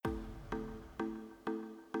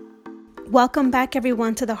Welcome back,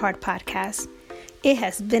 everyone, to the Heart Podcast. It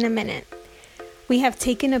has been a minute. We have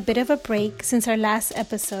taken a bit of a break since our last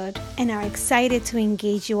episode and are excited to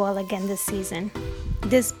engage you all again this season.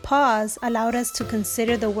 This pause allowed us to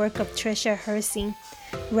consider the work of TRHT,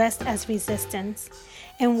 Rest as Resistance,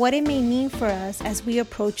 and what it may mean for us as we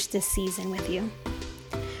approach this season with you.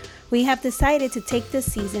 We have decided to take this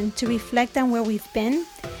season to reflect on where we've been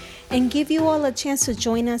and give you all a chance to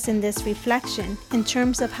join us in this reflection in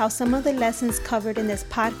terms of how some of the lessons covered in this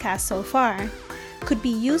podcast so far could be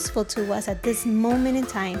useful to us at this moment in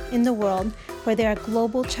time in the world where there are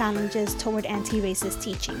global challenges toward anti-racist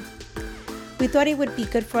teaching. We thought it would be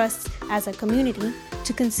good for us as a community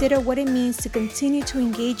to consider what it means to continue to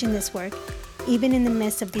engage in this work, even in the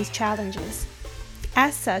midst of these challenges.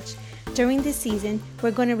 As such, during this season,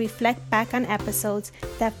 we're going to reflect back on episodes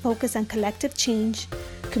that focus on collective change,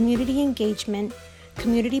 community engagement,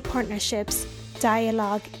 community partnerships,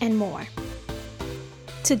 dialogue, and more.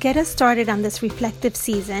 To get us started on this reflective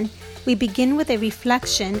season, we begin with a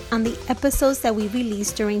reflection on the episodes that we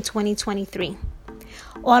released during 2023.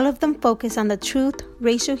 All of them focus on the Truth,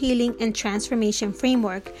 Racial Healing, and Transformation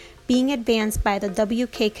framework being advanced by the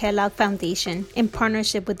W.K. Kellogg Foundation in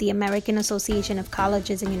partnership with the American Association of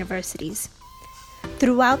Colleges and Universities.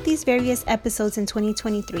 Throughout these various episodes in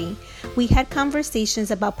 2023, we had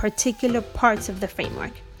conversations about particular parts of the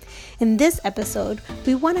framework. In this episode,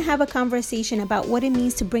 we want to have a conversation about what it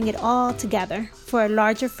means to bring it all together for a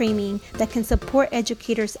larger framing that can support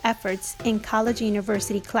educators' efforts in college and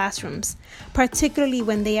university classrooms, particularly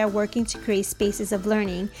when they are working to create spaces of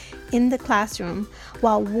learning in the classroom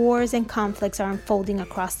while wars and conflicts are unfolding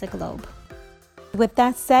across the globe. With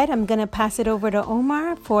that said, I'm going to pass it over to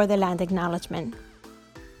Omar for the land acknowledgement.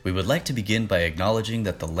 We would like to begin by acknowledging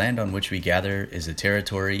that the land on which we gather is the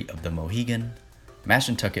territory of the Mohegan,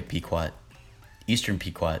 Mashantucket Pequot, Eastern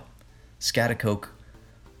Pequot, Schaghticoke,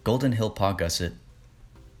 Golden Hill Paugussett,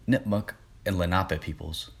 Nipmuc, and Lenape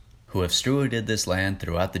peoples, who have stewarded this land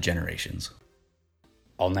throughout the generations.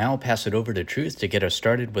 I'll now pass it over to Truth to get us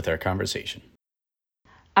started with our conversation.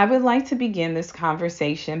 I would like to begin this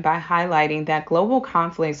conversation by highlighting that global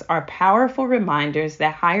conflicts are powerful reminders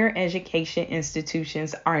that higher education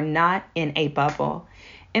institutions are not in a bubble,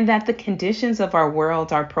 and that the conditions of our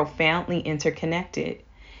world are profoundly interconnected.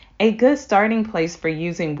 A good starting place for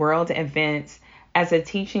using world events as a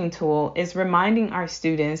teaching tool is reminding our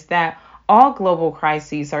students that all global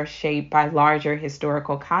crises are shaped by larger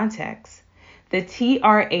historical contexts. The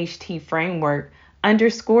TRHT framework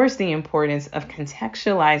underscores the importance of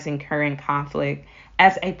contextualizing current conflict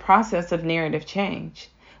as a process of narrative change.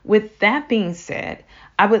 With that being said,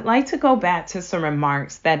 I would like to go back to some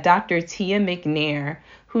remarks that Dr. Tia McNair,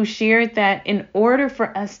 who shared that in order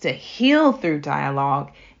for us to heal through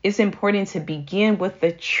dialogue, it's important to begin with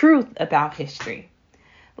the truth about history.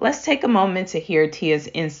 Let's take a moment to hear Tia's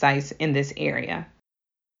insights in this area.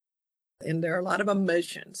 And there are a lot of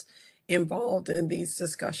emotions involved in these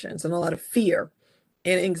discussions and a lot of fear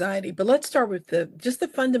and anxiety. But let's start with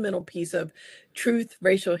the fundamental piece of truth,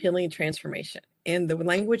 racial healing, and transformation, and the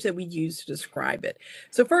language that we use to describe it.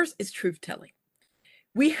 So first is truth telling.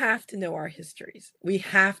 We have to know our histories. We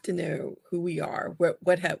have to know who we are,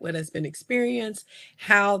 what has been experienced,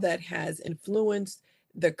 how that has influenced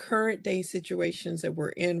the current day situations that we're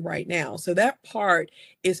in right now. So that part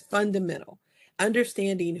is fundamental.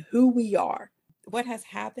 Understanding who we are, what has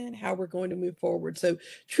happened, how we're going to move forward. So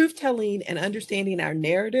truth telling and understanding our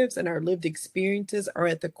narratives and our lived experiences are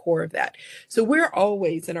at the core of that. So we're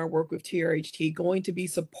always in our work with TRHT going to be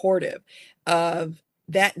supportive of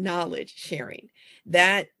that knowledge sharing,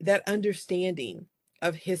 that understanding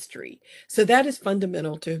of history. So that is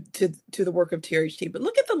fundamental to the work of TRHT. But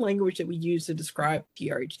look at the language that we use to describe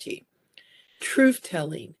TRHT. Truth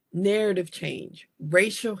telling, narrative change,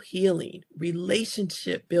 racial healing,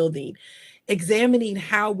 relationship building, examining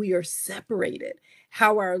how we are separated,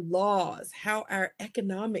 how our laws, how our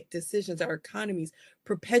economic decisions, our economies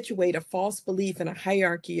perpetuate a false belief in a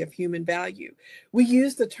hierarchy of human value. We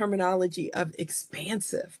use the terminology of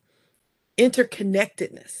expansive,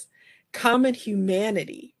 interconnectedness, common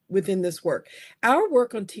humanity within this work. Our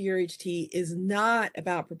work on TRHT is not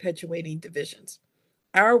about perpetuating divisions.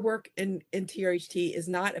 Our work in TRHT is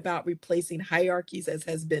not about replacing hierarchies, as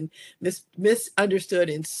has been misunderstood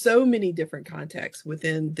in so many different contexts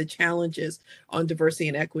within the challenges on diversity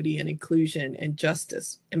and equity and inclusion and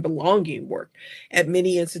justice and belonging work at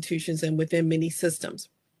many institutions and within many systems.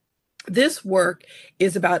 This work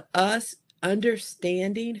is about us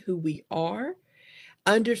understanding who we are,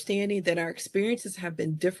 understanding that our experiences have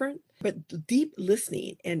been different, But deep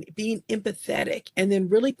listening and being empathetic, and then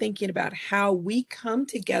really thinking about how we come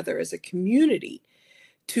together as a community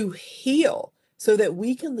to heal so that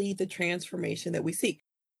we can lead the transformation that we seek.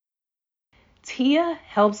 Tia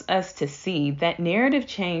helps us to see that narrative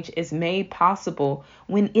change is made possible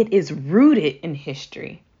when it is rooted in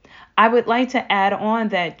history. I would like to add on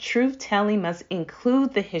that truth telling must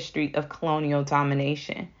include the history of colonial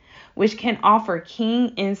domination, which can offer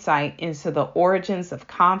keen insight into the origins of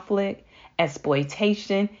conflict,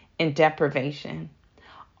 exploitation, and deprivation.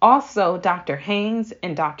 Also, Dr. Haynes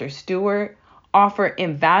and Dr. Stewart offer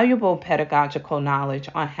invaluable pedagogical knowledge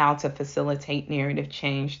on how to facilitate narrative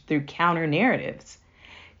change through counter narratives.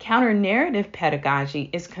 Counter-narrative pedagogy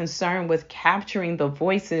is concerned with capturing the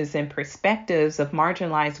voices and perspectives of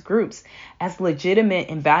marginalized groups as legitimate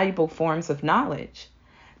and valuable forms of knowledge.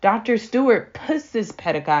 Dr. Stewart puts this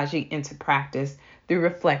pedagogy into practice through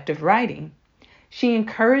reflective writing. She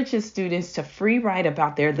encourages students to free write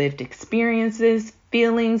about their lived experiences,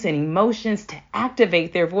 feelings, and emotions to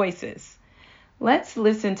activate their voices. Let's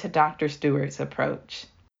listen to Dr. Stewart's approach.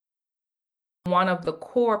 One of the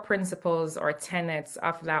core principles or tenets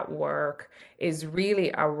of that work is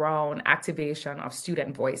really around activation of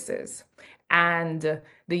student voices and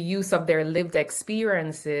the use of their lived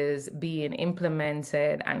experiences being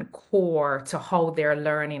implemented and core to how they're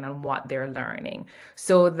learning and what they're learning,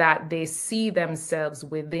 so that they see themselves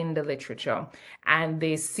within the literature and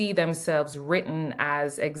they see themselves written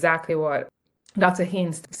as exactly what Dr.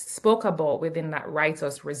 Haynes spoke about within that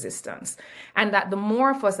writer's resistance. And that the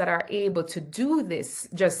more of us that are able to do this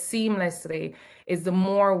just seamlessly is the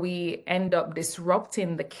more we end up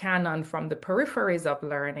disrupting the canon from the peripheries of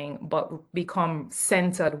learning, but become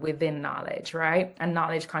centered within knowledge, right? And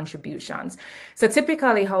knowledge contributions. So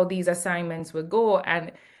typically how these assignments would go,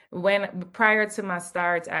 and when prior to my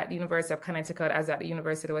start at the University of Connecticut, I was at the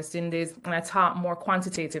University of West Indies, and I taught more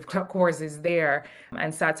quantitative courses there.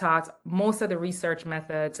 And so I taught most of the research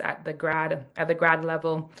methods at the grad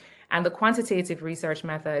level and the quantitative research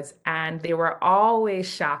methods. And they were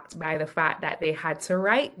always shocked by the fact that they had to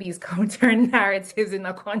write these counter narratives in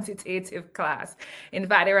a quantitative class. In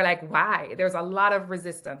fact, they were like, why? There's a lot of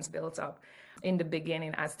resistance built up in the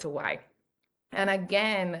beginning as to why. And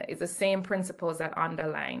again, it's the same principles that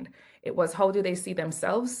underlined. It was, how do they see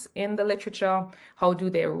themselves in the literature? How do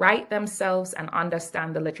they write themselves and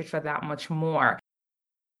understand the literature that much more?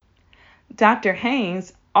 Dr.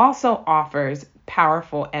 Haynes also offers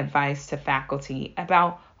powerful advice to faculty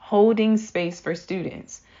about holding space for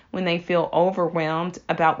students when they feel overwhelmed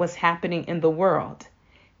about what's happening in the world.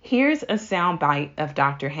 Here's a soundbite of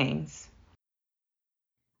Dr. Haynes.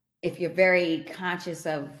 If you're very conscious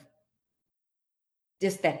of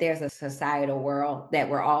just that there's a societal world that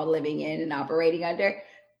we're all living in and operating under,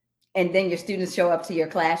 and then your students show up to your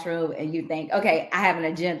classroom and you think, okay, I have an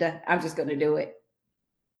agenda, I'm just going to do it.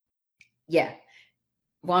 Yeah.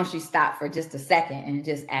 Why don't you stop for just a second and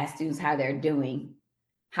just ask students how they're doing?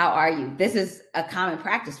 How are you? This is a common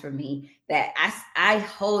practice for me, that I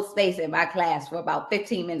hold space in my class for about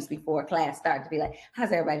 15 minutes before class starts to be like,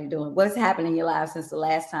 how's everybody doing? What's happened in your lives since the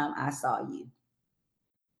last time I saw you?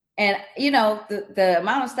 And, the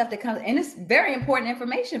amount of stuff that comes, and it's very important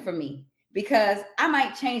information for me, because I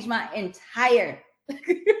might change my entire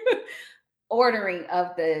ordering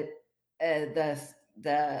of the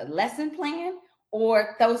lesson plan,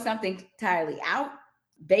 or throw something entirely out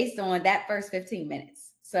based on that first 15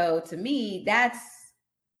 minutes. So to me, that's,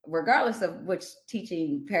 regardless of which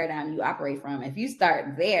teaching paradigm you operate from, if you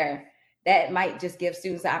start there, that might just give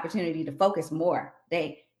students the opportunity to focus more.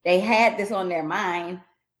 They had this on their mind,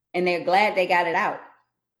 and they're glad they got it out,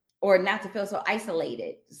 or not to feel so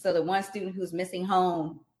isolated. So the one student who's missing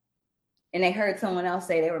home, and they heard someone else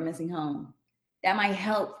say they were missing home, that might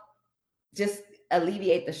help just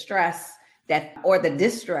alleviate the stress or the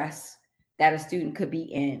distress that a student could be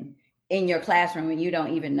in your classroom and you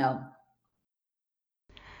don't even know.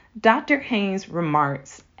 Dr. Haynes'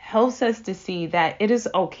 remarks helps us to see that it is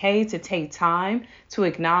okay to take time to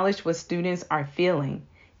acknowledge what students are feeling,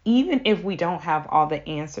 even if we don't have all the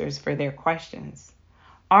answers for their questions.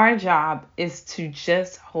 Our job is to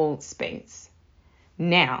just hold space.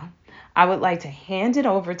 Now, I would like to hand it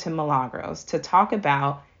over to Milagros to talk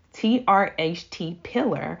about TRHT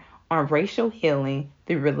pillar on racial healing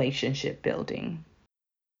through relationship building.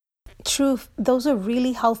 Truth, those are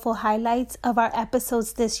really helpful highlights of our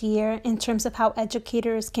episodes this year in terms of how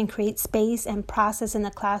educators can create space and process in the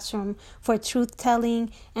classroom for truth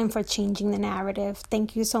telling and for changing the narrative.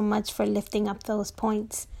 Thank you so much for lifting up those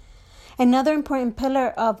points. Another important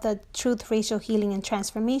pillar of the Truth, Racial Healing, and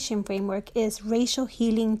Transformation framework is racial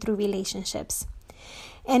healing through relationships.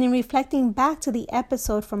 And in reflecting back to the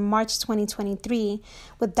episode from March 2023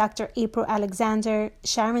 with Dr. April Alexander,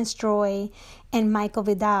 Sharon Stroy, and Michael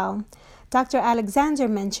Vidal, Dr. Alexander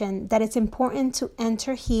mentioned that it's important to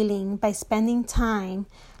enter healing by spending time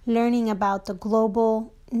learning about the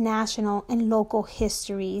global, national, and local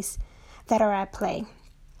histories that are at play.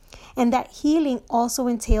 And that healing also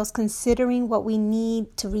entails considering what we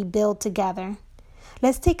need to rebuild together.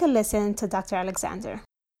 Let's take a listen to Dr. Alexander.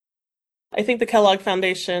 I think the Kellogg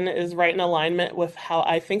Foundation is right in alignment with how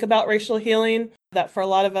I think about racial healing, that for a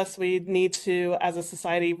lot of us, we need to, as a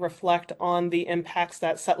society, reflect on the impacts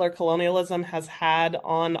that settler colonialism has had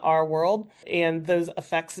on our world and those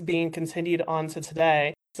effects being continued on to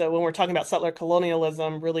today. So when we're talking about settler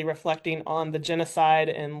colonialism, really reflecting on the genocide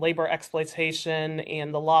and labor exploitation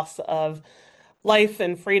and the loss of life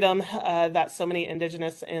and freedom that so many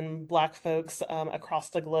Indigenous and Black folks across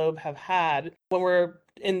the globe have had. When we're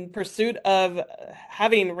in pursuit of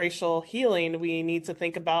having racial healing, we need to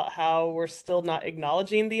think about how we're still not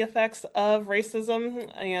acknowledging the effects of racism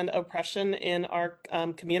and oppression in our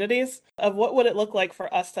communities. Of what would it look like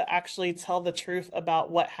for us to actually tell the truth about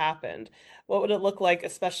what happened? What would it look like,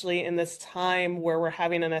 especially in this time where we're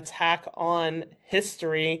having an attack on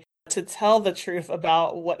history, to tell the truth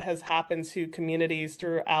about what has happened to communities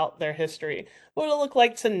throughout their history? What would it look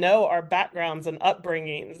like to know our backgrounds and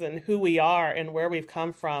upbringings and who we are and where we've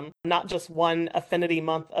come from, not just one affinity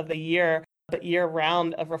month of the year, but year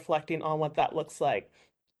round of reflecting on what that looks like?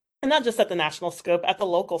 And not just at the national scope, at the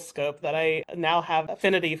local scope, that I now have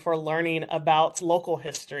affinity for learning about local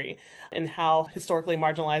history and how historically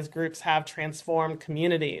marginalized groups have transformed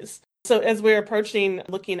communities. So as we're approaching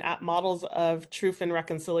looking at models of truth and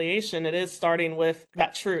reconciliation, it is starting with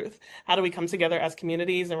that truth. How do we come together as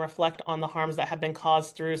communities and reflect on the harms that have been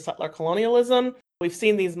caused through settler colonialism? We've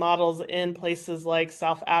seen these models in places like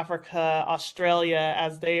South Africa, Australia,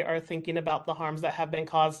 as they are thinking about the harms that have been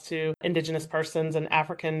caused to Indigenous persons and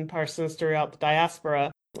African persons throughout the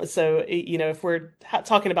diaspora. So, if we're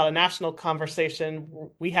talking about a national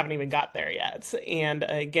conversation, we haven't even got there yet. And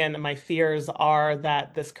again, my fears are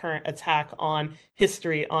that this current attack on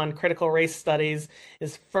history, on critical race studies,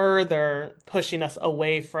 is further pushing us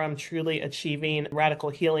away from truly achieving radical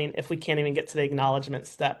healing if we can't even get to the acknowledgement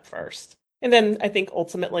step first. And then I think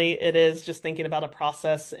ultimately it is just thinking about a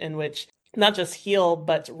process in which not just heal,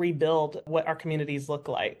 but rebuild what our communities look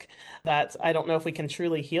like. That I don't know if we can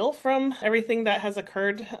truly heal from everything that has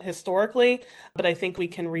occurred historically, but I think we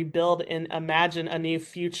can rebuild and imagine a new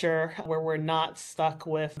future where we're not stuck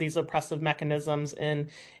with these oppressive mechanisms in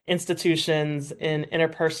institutions, in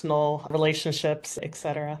interpersonal relationships,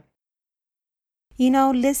 etc.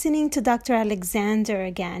 Listening to Dr. Alexander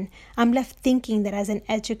again, I'm left thinking that as an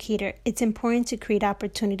educator, it's important to create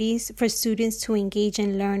opportunities for students to engage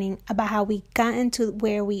in learning about how we gotten to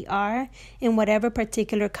where we are in whatever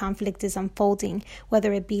particular conflict is unfolding,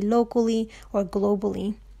 whether it be locally or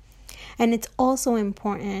globally. And it's also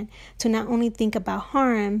important to not only think about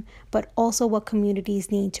harm, but also what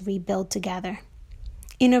communities need to rebuild together.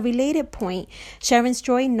 In a related point, Sharon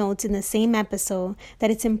Stroy notes in the same episode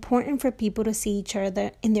that it's important for people to see each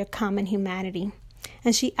other in their common humanity.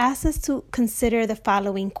 And she asks us to consider the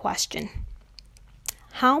following question.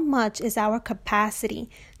 How much is our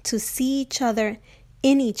capacity to see each other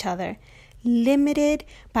in each other limited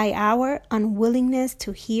by our unwillingness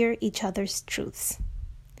to hear each other's truths?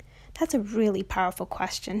 That's a really powerful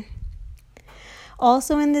question.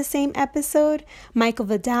 Also in the same episode, Michael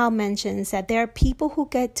Vidal mentions that there are people who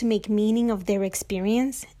get to make meaning of their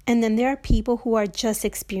experience, and then there are people who are just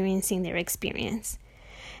experiencing their experience.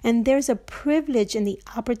 And there's a privilege in the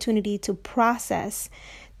opportunity to process,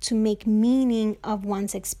 to make meaning of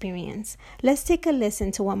one's experience. Let's take a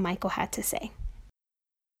listen to what Michael had to say.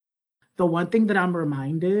 The one thing that I'm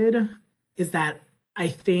reminded is that I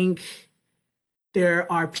think there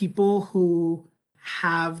are people who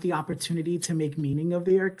have the opportunity to make meaning of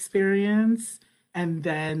their experience, and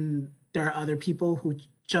then there are other people who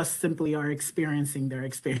just simply are experiencing their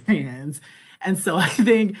experience. And so I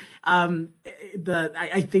think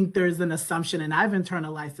I think there's an assumption, and I've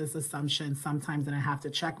internalized this assumption sometimes, and I have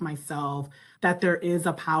to check myself, that there is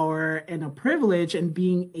a power and a privilege in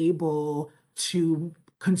being able to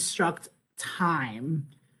construct time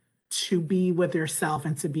to be with yourself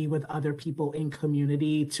and to be with other people in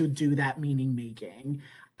community to do that meaning making.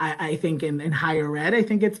 I think in higher ed, I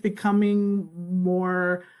think it's becoming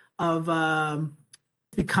more of a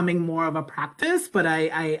practice, but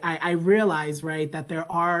I realize, right, that there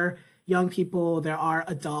are young people, there are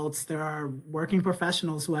adults, there are working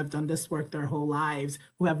professionals who have done this work their whole lives,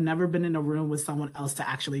 who have never been in a room with someone else to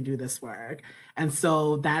actually do this work. And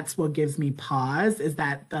so that's what gives me pause, is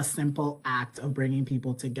that the simple act of bringing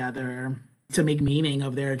people together to make meaning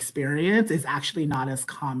of their experience is actually not as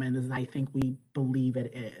common as I think we believe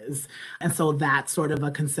it is. And so that's sort of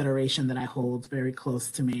a consideration that I hold very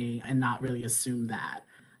close to me and not really assume that.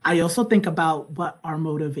 I also think about what our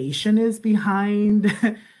motivation is behind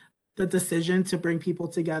the decision to bring people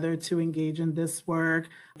together to engage in this work.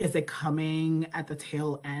 Is it coming at the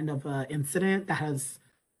tail end of an incident that has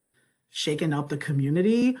shaken up the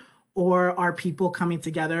community? Or are people coming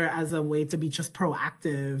together as a way to be just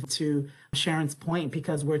proactive, to Sharon's point,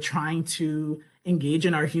 because we're trying to engage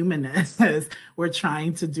in our humanness? We're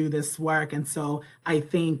trying to do this work. And so I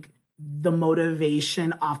think the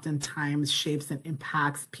motivation oftentimes shapes and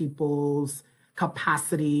impacts people's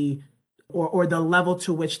capacity or the level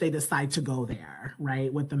to which they decide to go there,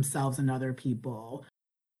 right, with themselves and other people.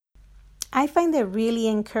 I find it really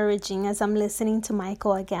encouraging as I'm listening to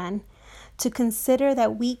Michael again, to consider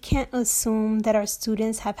that we can't assume that our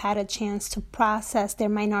students have had a chance to process their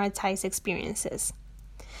minoritized experiences.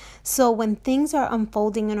 So when things are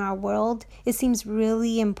unfolding in our world, it seems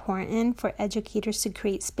really important for educators to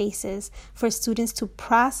create spaces for students to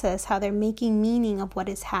process how they're making meaning of what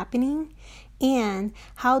is happening and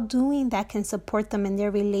how doing that can support them in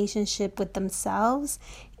their relationship with themselves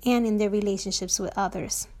and in their relationships with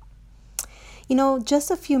others. You know,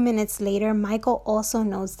 just a few minutes later, Michael also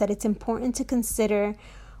notes that it's important to consider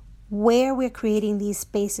where we're creating these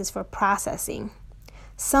spaces for processing.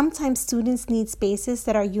 Sometimes students need spaces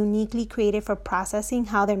that are uniquely created for processing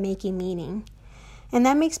how they're making meaning. And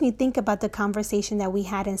that makes me think about the conversation that we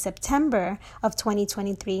had in September of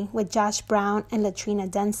 2023 with Josh Brown and Latrina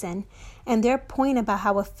Denson, and their point about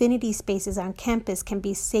how affinity spaces on campus can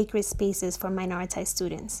be sacred spaces for minoritized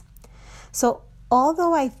students. So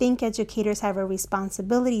although I think educators have a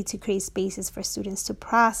responsibility to create spaces for students to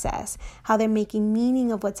process how they're making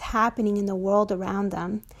meaning of what's happening in the world around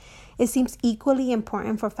them, it seems equally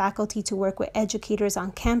important for faculty to work with educators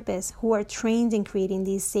on campus who are trained in creating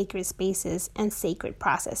these sacred spaces and sacred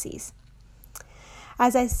processes.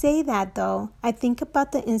 As I say that, though, I think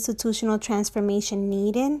about the institutional transformation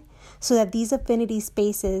needed so that these affinity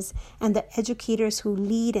spaces and the educators who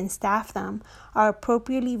lead and staff them are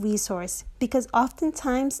appropriately resourced, because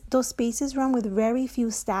oftentimes those spaces run with very few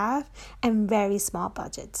staff and very small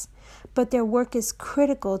budgets. But their work is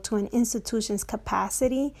critical to an institution's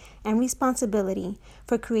capacity and responsibility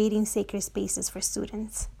for creating sacred spaces for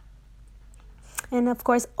students. And of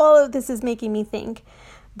course, all of this is making me think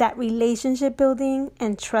that relationship building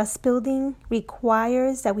and trust building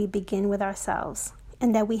requires that we begin with ourselves,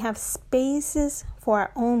 and that we have spaces for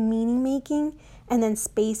our own meaning making and then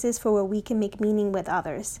spaces for where we can make meaning with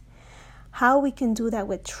others. How we can do that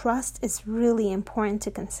with trust is really important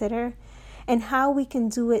to consider, and how we can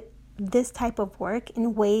do this type of work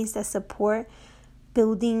in ways that support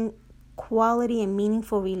building quality and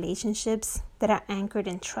meaningful relationships that are anchored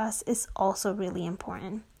in trust is also really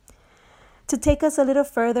important. To take us a little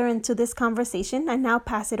further into this conversation, I now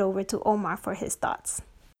pass it over to Omar for his thoughts.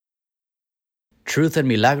 Truth and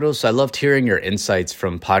Milagros, I loved hearing your insights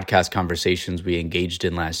from podcast conversations we engaged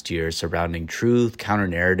in last year surrounding truth,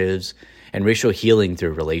 counter-narratives, and racial healing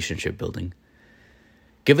through relationship building.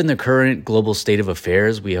 Given the current global state of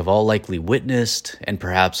affairs, we have all likely witnessed, and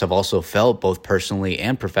perhaps have also felt both personally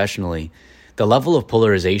and professionally, the level of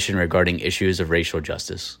polarization regarding issues of racial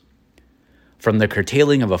justice. From the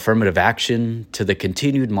curtailing of affirmative action to the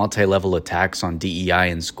continued multi-level attacks on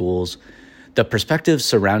DEI in schools, the perspectives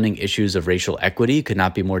surrounding issues of racial equity could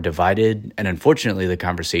not be more divided, and unfortunately, the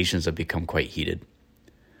conversations have become quite heated.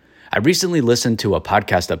 I recently listened to a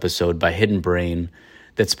podcast episode by Hidden Brain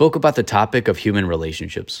that spoke about the topic of human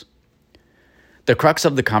relationships. The crux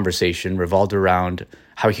of the conversation revolved around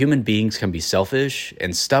how human beings can be selfish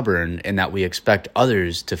and stubborn in that we expect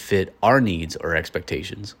others to fit our needs or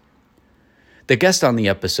expectations. The guest on the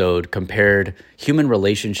episode compared human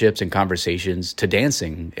relationships and conversations to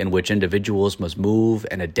dancing, in which individuals must move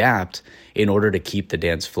and adapt in order to keep the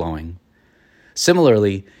dance flowing.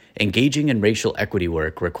 Similarly, engaging in racial equity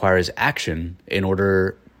work requires action in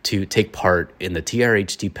order to take part in the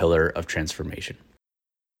TRHT pillar of transformation.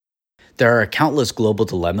 There are countless global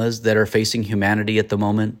dilemmas that are facing humanity at the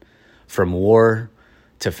moment, from war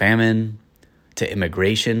to famine to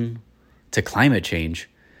immigration to climate change.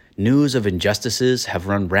 News of injustices have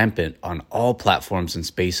run rampant on all platforms and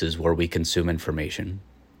spaces where we consume information.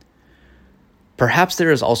 Perhaps there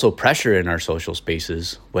is also pressure in our social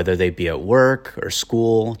spaces, whether they be at work or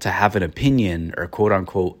school, to have an opinion or quote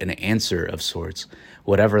unquote an answer of sorts,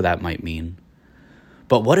 whatever that might mean.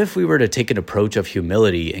 But what if we were to take an approach of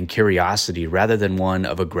humility and curiosity rather than one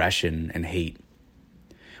of aggression and hate?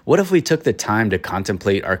 What if we took the time to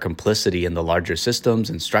contemplate our complicity in the larger systems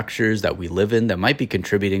and structures that we live in that might be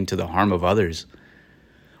contributing to the harm of others?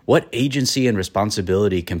 What agency and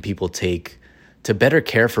responsibility can people take to better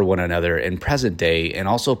care for one another in present day and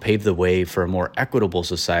also pave the way for a more equitable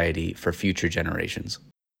society for future generations?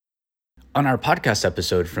 On our podcast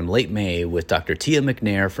episode from late May with Dr. Tia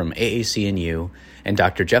McNair from AAC&U and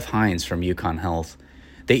Dr. Jeff Hines from UConn Health,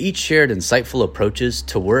 they each shared insightful approaches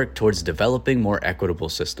to work towards developing more equitable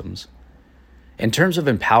systems. In terms of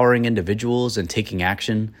empowering individuals and taking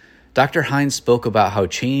action, Dr. Hines spoke about how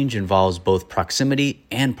change involves both proximity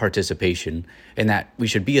and participation, and that we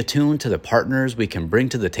should be attuned to the partners we can bring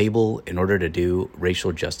to the table in order to do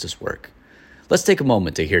racial justice work. Let's take a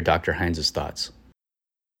moment to hear Dr. Hines' thoughts.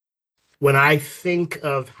 When I think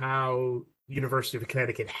of how University of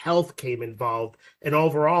Connecticut Health came involved and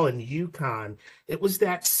overall in UConn, it was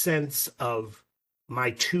that sense of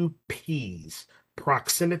my two P's,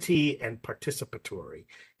 proximity and participatory.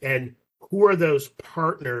 And who are those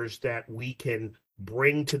partners that we can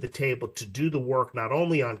bring to the table to do the work, not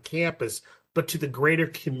only on campus, but to the greater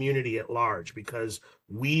community at large, because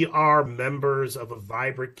we are members of a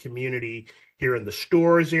vibrant community here in the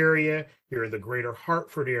Stores area, here in the greater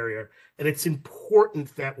Hartford area. And it's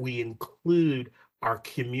important that we include our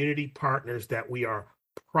community partners that we are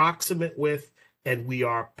proximate with and we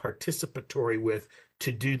are participatory with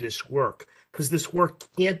to do this work. Because this work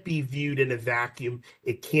can't be viewed in a vacuum.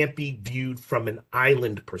 It can't be viewed from an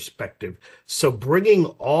island perspective. So bringing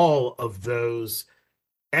all of those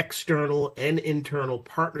external and internal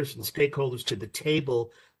partners and stakeholders to the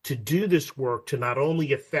table to do this work to not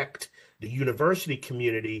only affect the university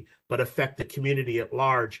community, but affect the community at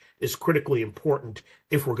large is critically important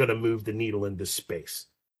if we're going to move the needle in this space.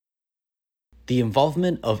 The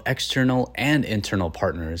involvement of external and internal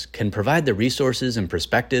partners can provide the resources and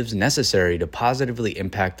perspectives necessary to positively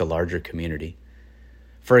impact the larger community.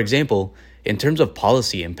 For example, in terms of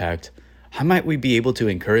policy impact, how might we be able to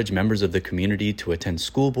encourage members of the community to attend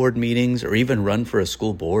school board meetings or even run for a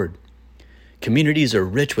school board? Communities are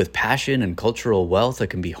rich with passion and cultural wealth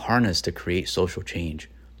that can be harnessed to create social change.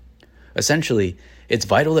 Essentially, it's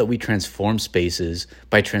vital that we transform spaces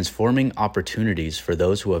by transforming opportunities for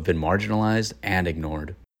those who have been marginalized and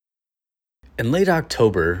ignored. In late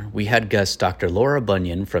October, we had guests Dr. Laura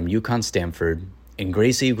Bunyan from UConn Stanford and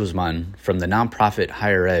Gracie Guzman from the nonprofit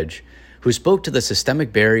Higher Edge, who spoke to the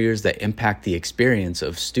systemic barriers that impact the experience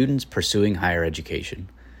of students pursuing higher education.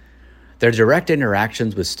 Their direct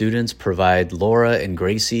interactions with students provide Laura and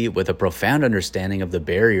Gracie with a profound understanding of the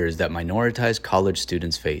barriers that minoritized college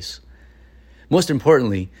students face. Most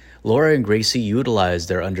importantly, Laura and Gracie utilized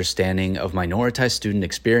their understanding of minoritized student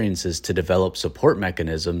experiences to develop support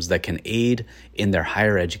mechanisms that can aid in their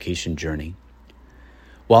higher education journey.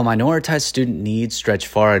 While minoritized student needs stretch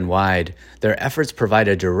far and wide, their efforts provide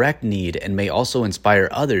a direct need and may also inspire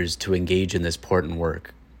others to engage in this important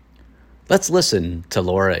work. Let's listen to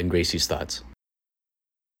Laura and Gracie's thoughts.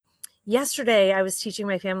 Yesterday, I was teaching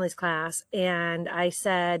my family's class, and I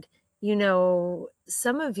said,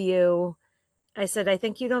 some of you, I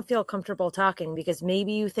think you don't feel comfortable talking because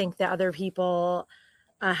maybe you think that other people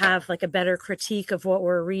have like a better critique of what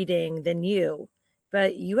we're reading than you.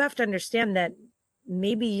 But you have to understand that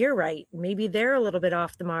maybe you're right. Maybe they're a little bit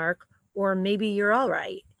off the mark, or maybe you're all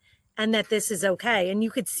right. And that this is okay. And you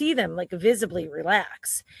could see them like visibly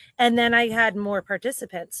relax. And then I had more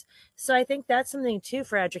participants. So I think that's something too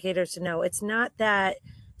for educators to know. It's not that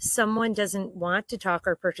someone doesn't want to talk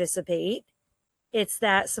or participate. It's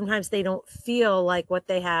that sometimes they don't feel like what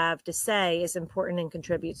they have to say is important and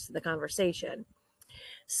contributes to the conversation.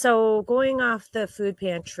 So going off the food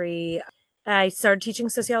pantry, I started teaching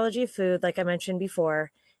sociology of food, like I mentioned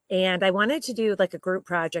before, and I wanted to do like a group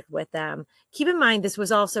project with them. Keep in mind, this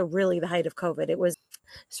was also really the height of COVID. It was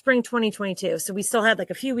spring 2022. So we still had like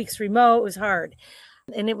a few weeks remote. It was hard.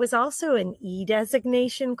 And it was also an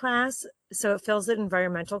E-designation class. So it fills an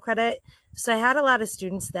environmental credit. So I had a lot of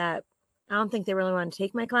students that I don't think they really wanted to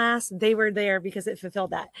take my class. They were there because it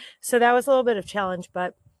fulfilled that. So that was a little bit of challenge,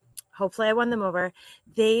 but hopefully I won them over.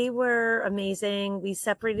 They were amazing. We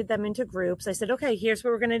separated them into groups. I said, okay, here's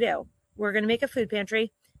what we're going to do. We're going to make a food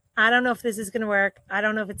pantry. I don't know if this is going to work. I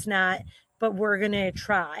don't know if it's not, but we're going to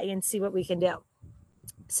try and see what we can do.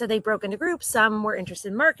 So they broke into groups. Some were interested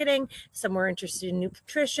in marketing. Some were interested in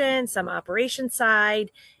nutrition, some operations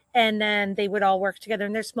side. And then they would all work together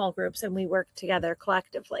in their small groups, and we worked together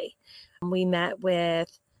collectively. We met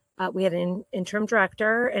with, we had an interim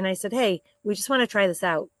director, and I said, hey, we just want to try this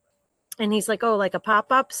out. And he's like, oh, like a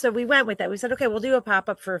pop-up? So we went with that. We said, okay, we'll do a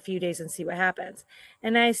pop-up for a few days and see what happens.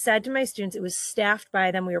 And I said to my students, it was staffed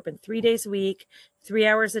by them. We were open 3 days a week, 3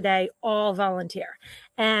 hours a day, all volunteer.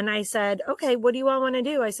 And I said, okay, what do you all want to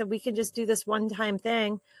do? I said, we can just do this one-time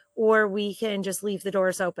thing, or we can just leave the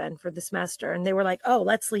doors open for the semester. And they were like, oh,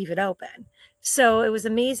 let's leave it open. So it was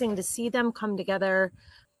amazing to see them come together.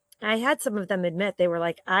 I had some of them admit, they were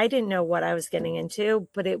like, I didn't know what I was getting into,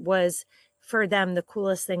 but it was for them the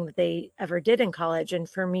coolest thing that they ever did in college, and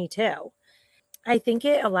for me too. I think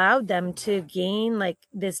it allowed them to gain like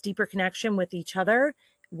this deeper connection with each other,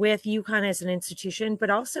 with UConn as an institution, but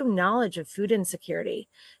also knowledge of food insecurity.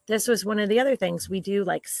 This was one of the other things we do,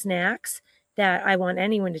 like snacks that I want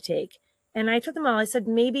anyone to take. And I told them all, I said,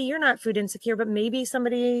 maybe you're not food insecure, but maybe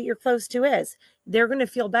somebody you're close to is. They're going to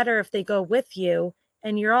feel better if they go with you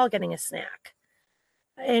and you're all getting a snack.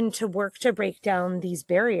 And to work to break down these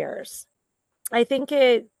barriers. I think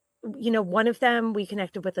it, one of them, we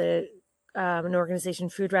connected with an organization,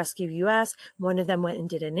 Food Rescue US. One of them went and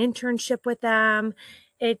did an internship with them.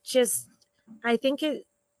 I think it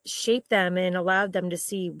shaped them and allowed them to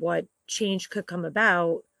see what change could come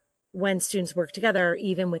about when students work together,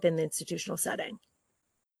 even within the institutional setting.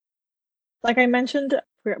 Like I mentioned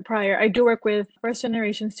prior, I do work with first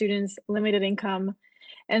generation students, limited income.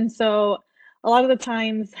 And so a lot of the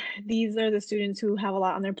times, these are the students who have a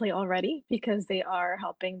lot on their plate already because they are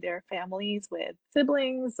helping their families with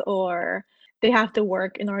siblings, or they have to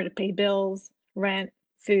work in order to pay bills, rent,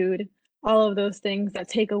 food, all of those things that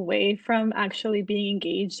take away from actually being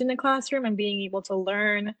engaged in the classroom and being able to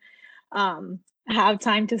learn, have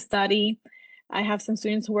time to study. I have some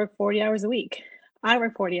students who work 40 hours a week. I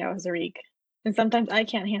work 40 hours a week. And sometimes I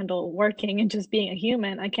can't handle working and just being a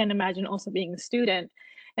human. I can't imagine also being a student.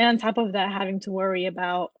 And on top of that, having to worry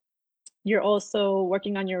about, you're also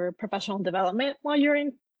working on your professional development while you're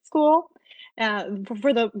in school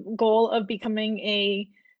for the goal of becoming a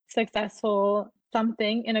successful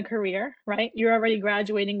something in a career, right? You're already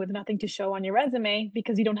graduating with nothing to show on your resume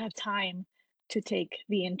because you don't have time to take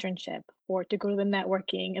the internship or to go to the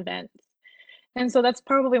networking events. And so that's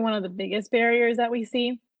probably one of the biggest barriers that we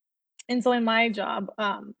see. And so in my job,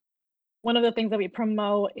 one of the things that we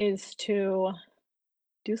promote is to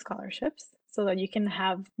do scholarships so that you can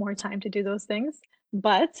have more time to do those things.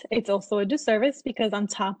 But it's also a disservice because on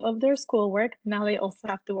top of their schoolwork, now they also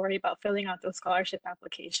have to worry about filling out those scholarship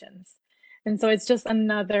applications. And so it's just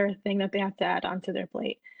another thing that they have to add onto their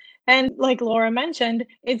plate. And like Laura mentioned,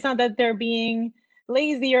 it's not that they're being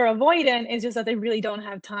lazy or avoidant, it's just that they really don't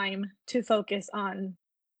have time to focus on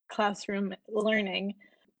classroom learning.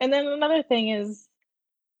 And then another thing is,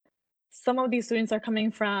 some of these students are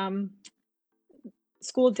coming from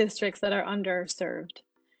school districts that are underserved.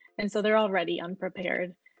 And so they're already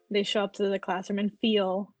unprepared. They show up to the classroom and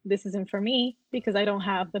feel, this isn't for me because I don't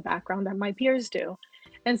have the background that my peers do.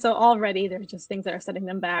 And so already there's just things that are setting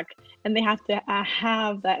them back, and they have to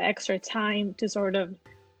have that extra time to sort of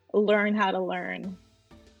learn how to learn.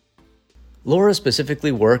 Laura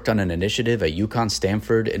specifically worked on an initiative at UConn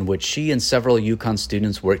Stanford in which she and several UConn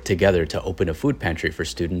students worked together to open a food pantry for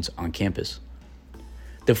students on campus.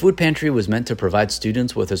 The food pantry was meant to provide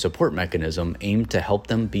students with a support mechanism aimed to help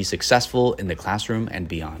them be successful in the classroom and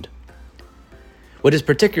beyond. What is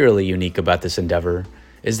particularly unique about this endeavor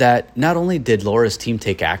is that not only did Laura's team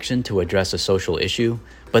take action to address a social issue,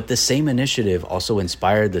 but the same initiative also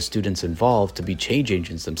inspired the students involved to be change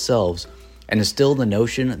agents themselves and instill the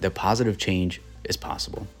notion that positive change is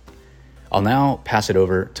possible. I'll now pass it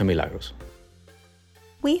over to Milagros.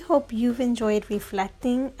 We hope you've enjoyed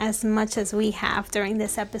reflecting as much as we have during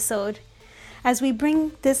this episode. As we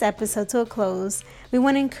bring this episode to a close, we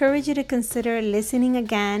want to encourage you to consider listening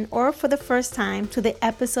again or for the first time to the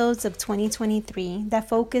episodes of 2023 that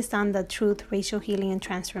focused on the Truth, Racial Healing, and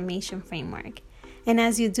Transformation framework. And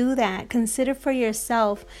as you do that, consider for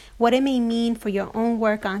yourself what it may mean for your own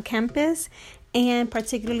work on campus and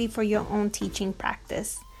particularly for your own teaching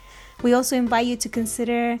practice. We also invite you to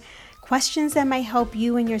consider questions that might help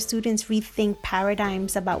you and your students rethink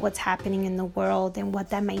paradigms about what's happening in the world and what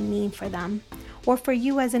that might mean for them or for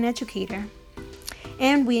you as an educator.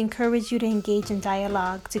 And we encourage you to engage in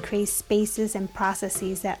dialogue to create spaces and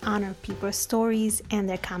processes that honor people's stories and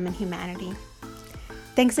their common humanity.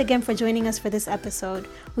 Thanks again for joining us for this episode.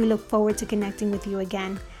 We look forward to connecting with you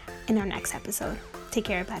again in our next episode. Take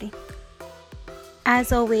care, everybody.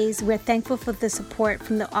 As always, we're thankful for the support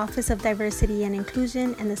from the Office of Diversity and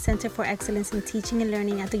Inclusion and the Center for Excellence in Teaching and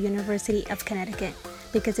Learning at the University of Connecticut.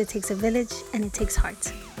 because it takes a village and it takes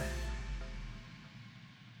heart.